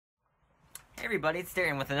Hey everybody, it's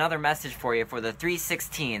Darren with another message for you for the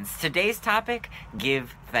 316s. Today's topic,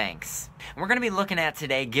 give thanks. We're going to be looking at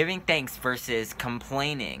today giving thanks versus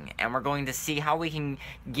complaining. And we're going to see how we can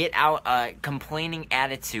get out a complaining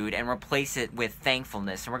attitude and replace it with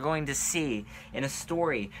thankfulness. And we're going to see in a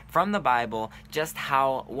story from the Bible just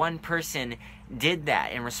how one person did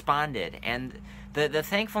that and responded. And the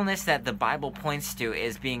thankfulness that the Bible points to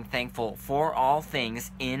is being thankful for all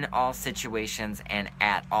things, in all situations, and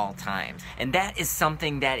at all times. And that is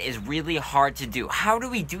something that is really hard to do. How do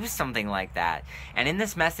we do something like that? And in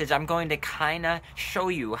this message, I'm going to kind of show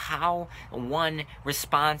you how one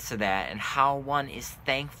responds to that and how one is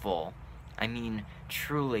thankful. I mean,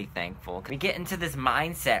 truly thankful. We get into this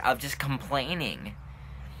mindset of just complaining.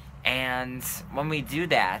 And when we do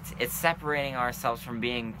that, it's separating ourselves from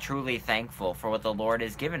being truly thankful for what the Lord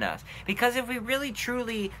has given us. Because if we really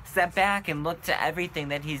truly step back and look to everything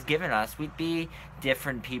that He's given us, we'd be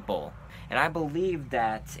different people. And I believe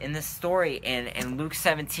that in this story in Luke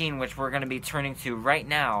 17, which we're going to be turning to right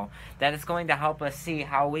now, that it's going to help us see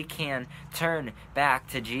how we can turn back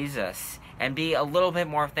to Jesus and be a little bit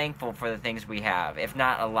more thankful for the things we have, if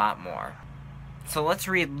not a lot more. So let's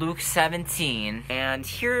read Luke 17, and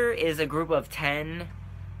here is a group of 10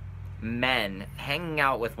 men hanging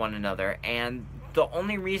out with one another, and the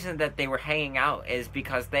only reason that they were hanging out is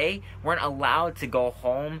because they weren't allowed to go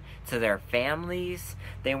home to their families.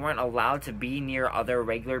 They weren't allowed to be near other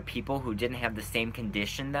regular people who didn't have the same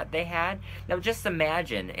condition that they had. Now just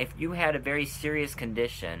imagine if you had a very serious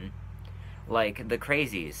condition, like the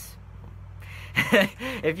crazies.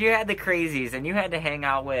 If you had the crazies and you had to hang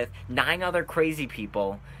out with 9 other crazy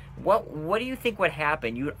people, what do you think would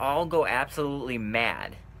happen? You'd all go absolutely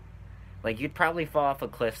mad. Like, you'd probably fall off a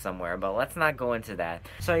cliff somewhere, but let's not go into that.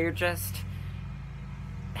 So you're just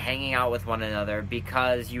hanging out with one another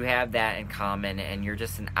because you have that in common and you're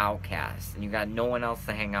just an outcast and you got no one else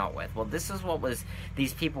to hang out with. Well, this is what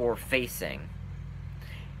these people were facing.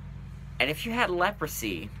 And if you had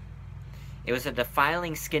leprosy, it was a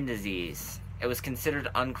defiling skin disease. It was considered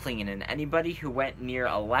unclean, and anybody who went near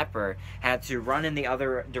a leper had to run in the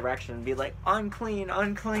other direction and be like, unclean,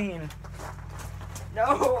 unclean.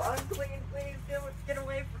 No, unclean, please, get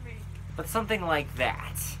away from me. But something like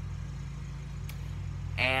that.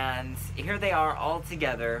 And here they are all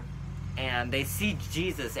together, and they see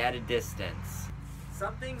Jesus at a distance.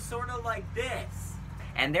 Something sort of like this.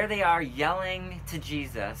 And there they are yelling to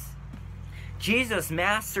Jesus, Jesus,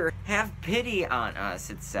 Master, have pity on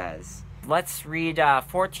us, it says. Let's read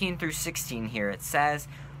 14 through 16 here. It says,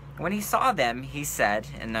 when he saw them, he said,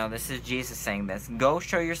 and now this is Jesus saying this, go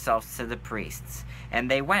show yourselves to the priests.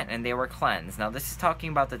 And they went, and they were cleansed. Now this is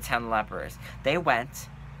talking about the 10 lepers. They went,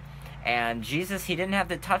 and Jesus, he didn't have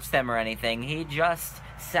to touch them or anything. He just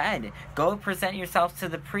said, go present yourselves to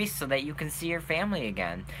the priest so that you can see your family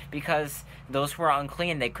again. Because those who are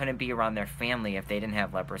unclean, they couldn't be around their family if they didn't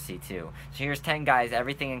have leprosy too. So here's 10 guys,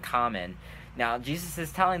 everything in common. Now, Jesus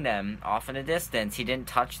is telling them, off in a distance, he didn't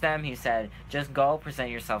touch them. He said, just go present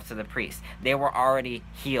yourself to the priest. They were already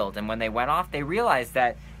healed. And when they went off, they realized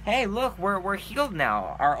that, hey, look, we're healed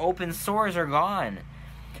now. Our open sores are gone.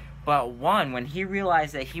 But one, when he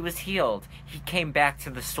realized that he was healed, he came back to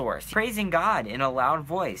the source. Praising God in a loud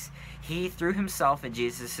voice, he threw himself at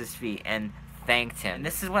Jesus' feet and thanked him. And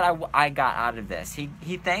this is what I got out of this.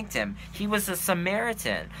 He thanked him. He was a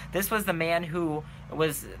Samaritan. This was the man who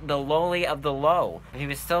was the lowly of the low. He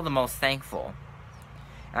was still the most thankful.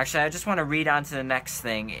 Actually, I just want to read on to the next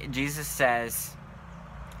thing. Jesus says,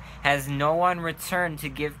 has no one returned to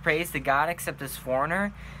give praise to God except this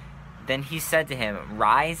foreigner? Then he said to him,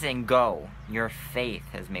 rise and go. Your faith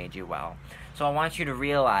has made you well. So I want you to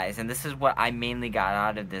realize, and this is what I mainly got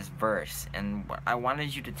out of this verse, and what I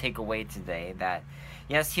wanted you to take away today, that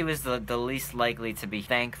yes, he was the least likely to be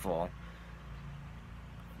thankful,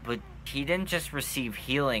 but he didn't just receive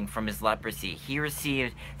healing from his leprosy. He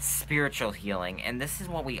received spiritual healing, and this is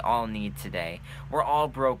what we all need today. We're all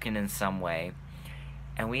broken in some way,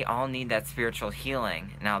 and we all need that spiritual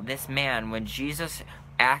healing. Now, this man, when Jesus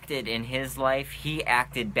acted in his life, he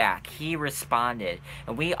acted back. He responded.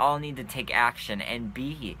 And we all need to take action and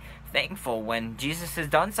be thankful when Jesus has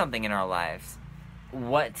done something in our lives.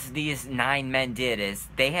 What these 9 men did is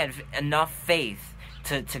they had enough faith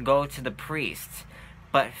to go to the priest.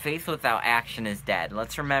 But faith without action is dead.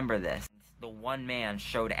 Let's remember this. The one man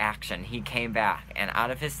showed action. He came back. And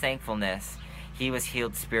out of his thankfulness, he was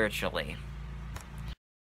healed spiritually.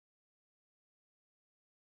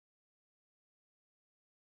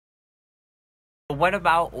 What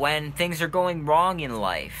about when things are going wrong in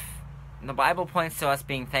life? The Bible points to us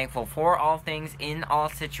being thankful for all things, in all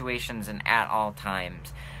situations, and at all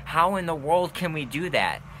times. How in the world can we do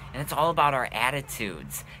that? And it's all about our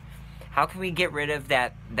attitudes. How can we get rid of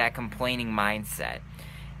that complaining mindset?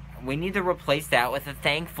 We need to replace that with a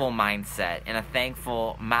thankful mindset and a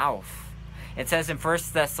thankful mouth. It says in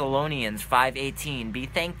 1 Thessalonians 5:18, "Be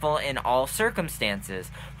thankful in all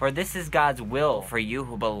circumstances, for this is God's will for you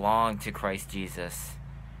who belong to Christ Jesus."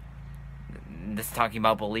 This is talking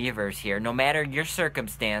about believers here. No matter your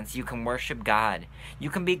circumstance, you can worship God. You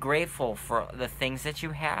can be grateful for the things that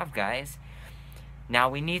you have, guys. Now,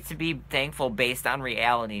 we need to be thankful based on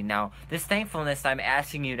reality. Now, this thankfulness I'm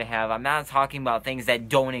asking you to have, I'm not talking about things that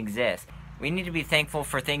don't exist. We need to be thankful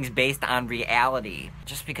for things based on reality.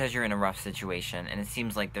 Just because you're in a rough situation and it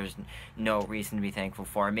seems like there's no reason to be thankful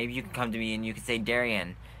for it, maybe you can come to me and you can say,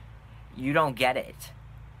 "Darian, you don't get it.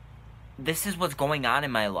 This is what's going on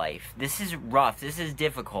in my life. This is rough. This is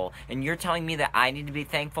difficult. And you're telling me that I need to be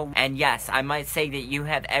thankful?" And yes, I might say that you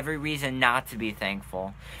have every reason not to be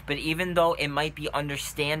thankful. But even though it might be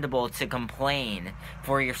understandable to complain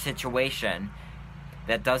for your situation,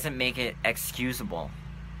 that doesn't make it excusable.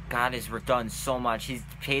 God has done so much. He's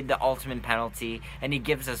paid the ultimate penalty, and He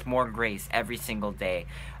gives us more grace every single day.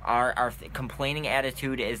 Our complaining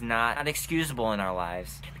attitude is not excusable in our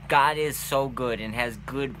lives. God is so good and has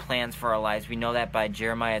good plans for our lives. We know that by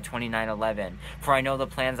Jeremiah 29:11. "For I know the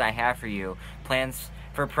plans I have for you, plans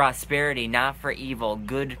for prosperity, not for evil,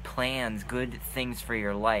 good plans, good things for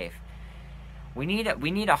your life." We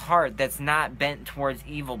need a heart that's not bent towards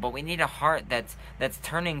evil, but we need a heart that's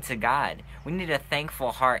turning to God. We need a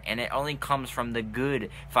thankful heart, and it only comes from the good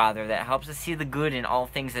Father that helps us see the good in all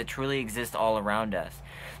things that truly exist all around us.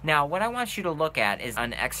 Now, what I want you to look at is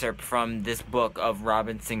an excerpt from this book of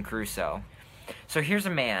Robinson Crusoe. So here's a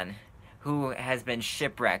man who has been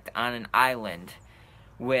shipwrecked on an island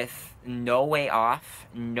with no way off,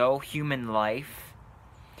 no human life.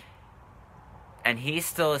 And he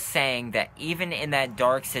still is saying that even in that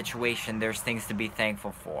dark situation, there's things to be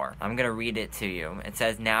thankful for. I'm going to read it to you. It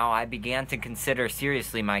says, "Now I began to consider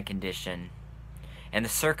seriously my condition and the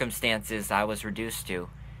circumstances I was reduced to.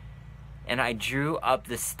 And I drew up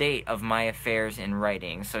the state of my affairs in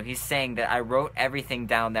writing." So he's saying that I wrote everything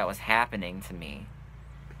down that was happening to me,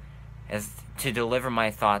 as to deliver my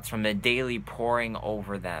thoughts from the daily pouring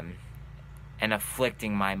over them and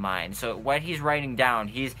afflicting my mind. So what he's writing down,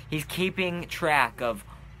 he's keeping track of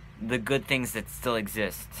the good things that still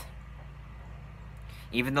exist.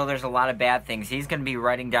 Even though there's a lot of bad things, he's going to be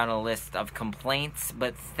writing down a list of complaints,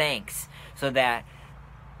 but thanks, so that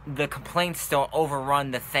the complaints don't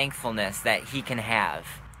overrun the thankfulness that he can have.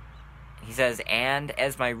 He says, "And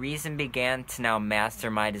as my reason began to now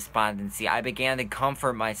master my despondency, I began to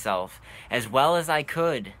comfort myself as well as I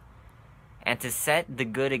could, and to set the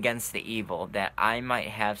good against the evil, that I might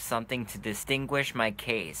have something to distinguish my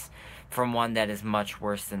case from one that is much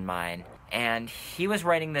worse than mine." And he was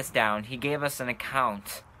writing this down. He gave us an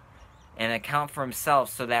account for himself,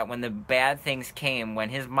 so that when the bad things came, when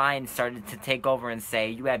his mind started to take over and say,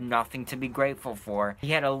 "You have nothing to be grateful for,"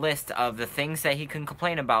 he had a list of the things that he can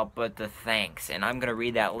complain about, but the thanks. And I'm going to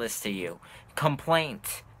read that list to you.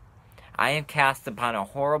 Complaint: "I am cast upon a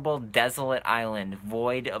horrible, desolate island,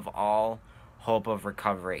 void of all hope of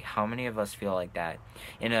recovery." How many of us feel like that?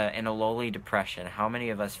 In a lowly depression, how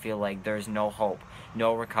many of us feel like there's no hope,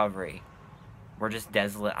 no recovery? We're just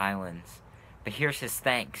desolate islands. But here's his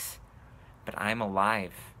thanks: "But I'm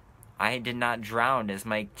alive. I did not drown as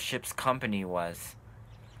my ship's company was."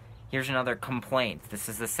 Here's another complaint. This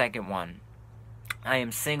is the second one. "I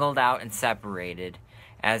am singled out and separated,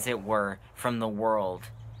 as it were, from the world,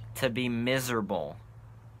 to be miserable."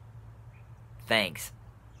 Thanks: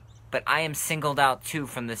 "But I am singled out too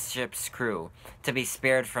from the ship's crew, to be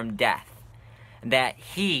spared from death. That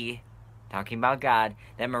He," talking about God,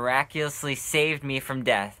 "that miraculously saved me from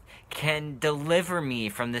death, can deliver me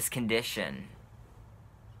from this condition."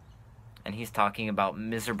 And he's talking about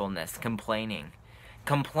miserableness, complaining.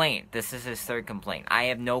 Complaint, this is his third complaint: "I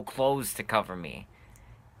have no clothes to cover me."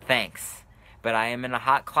 Thanks: "But I am in a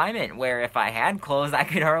hot climate where if I had clothes, I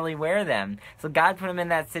could hardly wear them." So God put him in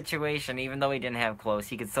that situation. Even though he didn't have clothes,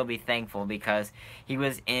 he could still be thankful because he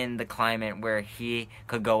was in the climate where he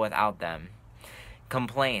could go without them.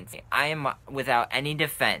 Complaints: "I am without any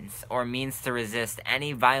defense or means to resist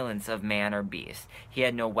any violence of man or beast." He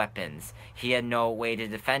had no weapons. He had no way to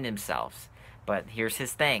defend himself. But here's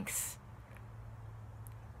his thanks: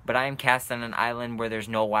 "But I am cast on an island where there's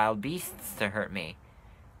no wild beasts to hurt me,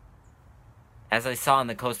 as I saw on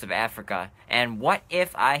the coast of Africa. And what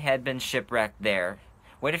if I had been shipwrecked there?"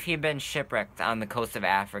 What if he had been shipwrecked on the coast of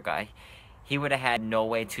Africa? He would have had no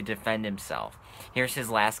way to defend himself. Here's his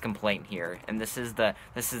last complaint here, and this is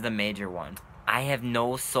the major one. I have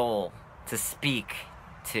no soul to speak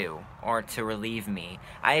to or to relieve me.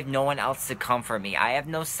 I have no one else to comfort me. I have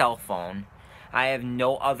no cell phone. I have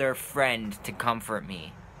no other friend to comfort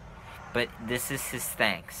me. But this is his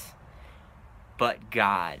thanks. But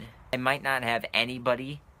God. I might not have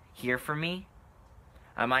anybody here for me.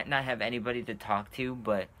 I might not have anybody to talk to,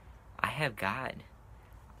 but I have God.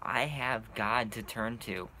 I have God to turn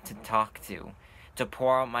to talk to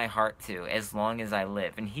pour out my heart to as long as I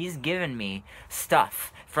live. And he's given me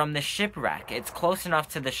stuff from the shipwreck. It's close enough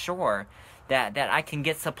to the shore that I can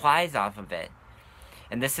get supplies off of it.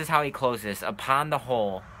 And this is how he closes. Upon the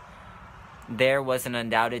whole, there was an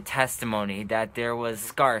undoubted testimony that there was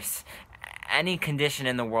scarce any condition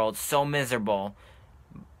in the world so miserable,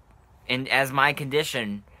 and as my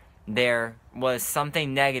condition, there was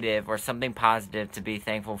something negative or something positive to be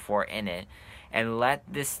thankful for in it. And let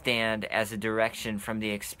this stand as a direction from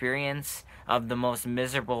the experience of the most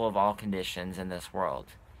miserable of all conditions in this world,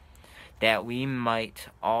 that we might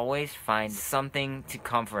always find something to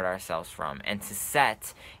comfort ourselves from and to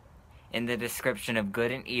set in the description of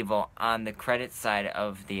good and evil on the credit side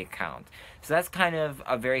of the account. So that's kind of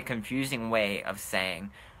a very confusing way of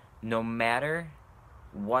saying, no matter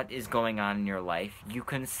what is going on in your life, you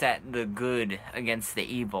can set the good against the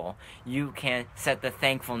evil. You can set the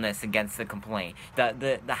thankfulness against the complaint.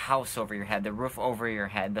 The house over your head, the roof over your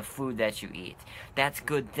head, the food that you eat. That's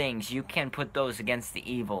good things. You can put those against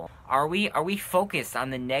the evil. Are we focused on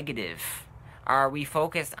the negative? Are we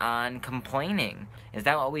focused on complaining? Is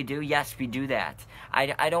that what we do? Yes, we do that.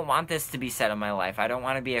 I don't want this to be said in my life. I don't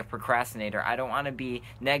want to be a procrastinator. I don't want to be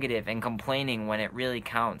negative and complaining when it really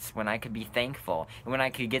counts, when I could be thankful, and when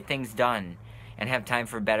I could get things done and have time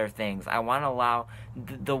for better things. I want to allow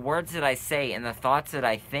the words that I say and the thoughts that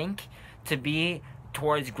I think to be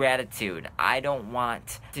towards gratitude. I don't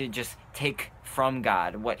want to just take from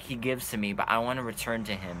God what he gives to me, but I want to return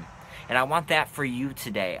to him. And I want that for you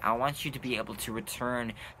today. I want you to be able to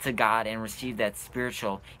return to God and receive that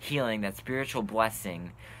spiritual healing, that spiritual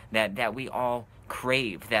blessing that we all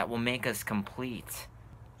crave, that will make us complete.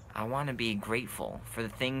 I want to be grateful for the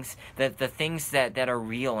things that are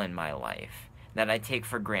real in my life, that I take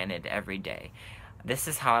for granted every day. This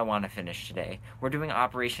is how I want to finish today. We're doing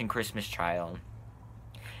Operation Christmas Child.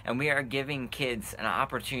 And we are giving kids an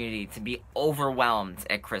opportunity to be overwhelmed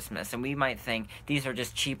at Christmas. And we might think these are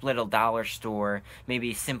just cheap little dollar store,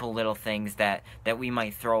 maybe simple little things that we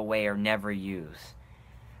might throw away or never use.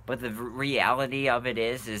 But the reality of it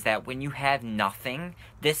is that when you have nothing,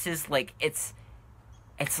 this is like, it's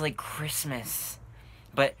like Christmas.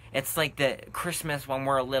 But it's like the Christmas when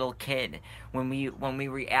we're a little kid, when we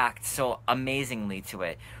react so amazingly to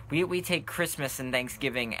it. We take Christmas and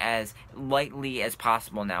Thanksgiving as lightly as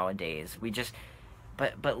possible nowadays.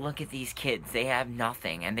 But look at these kids. They have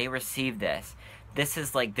nothing, and they receive this. This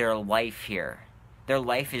is like their life here. Their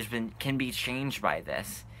life can be changed by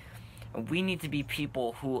this. We need to be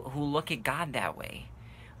people who look at God that way,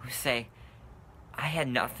 who say, I had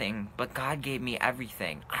nothing, but God gave me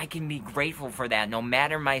everything. I can be grateful for that no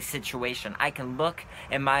matter my situation. I can look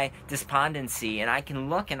at my despondency, and I can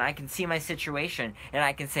look and I can see my situation, and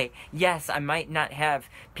I can say, yes, I might not have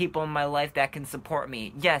people in my life that can support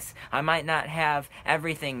me. Yes, I might not have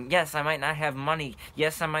everything. Yes, I might not have money.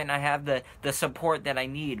 Yes, I might not have the support that I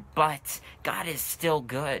need, but God is still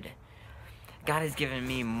good. God has given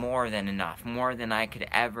me more than enough, more than I could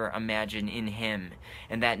ever imagine in him.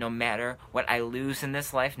 And that no matter what I lose in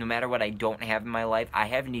this life, no matter what I don't have in my life, I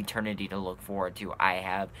have an eternity to look forward to. I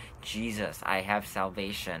have Jesus. I have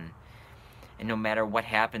salvation. And no matter what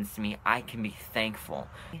happens to me, I can be thankful.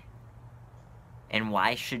 And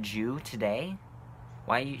why should you today?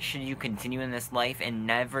 Why should you continue in this life and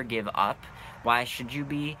never give up? Why should you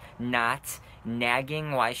be not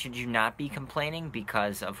nagging? Why should you not be complaining?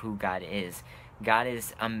 Because of who God is. God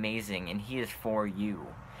is amazing, and he is for you.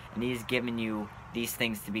 And he has given you these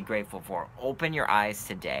things to be grateful for. Open your eyes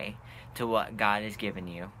today to what God has given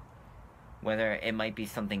you. Whether it might be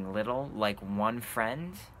something little, like one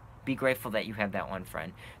friend. Be grateful that you have that one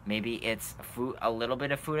friend. Maybe it's food, a little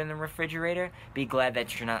bit of food in the refrigerator. Be glad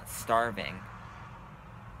that you're not starving.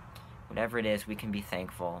 Whatever it is, we can be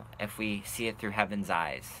thankful if we see it through heaven's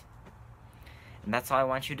eyes. And that's all I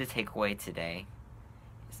want you to take away today.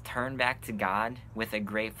 Is turn back to God with a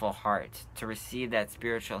grateful heart to receive that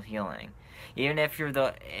spiritual healing. Even if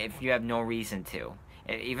you have no reason to.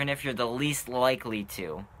 Even if you're the least likely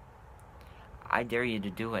to. I dare you to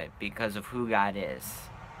do it because of who God is.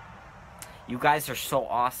 You guys are so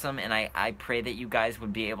awesome, and I pray that you guys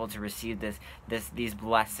would be able to receive these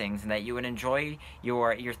blessings, and that you would enjoy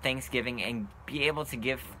your Thanksgiving and be able to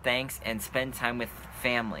give thanks and spend time with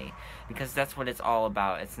family, because that's what it's all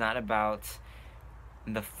about. It's not about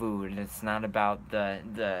the food. It's not about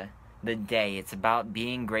the day. It's about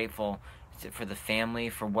being grateful for the family,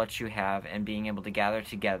 for what you have, and being able to gather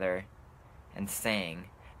together and saying,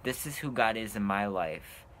 "This is who God is in my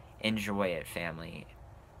life." Enjoy it, family.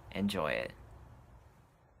 Enjoy it.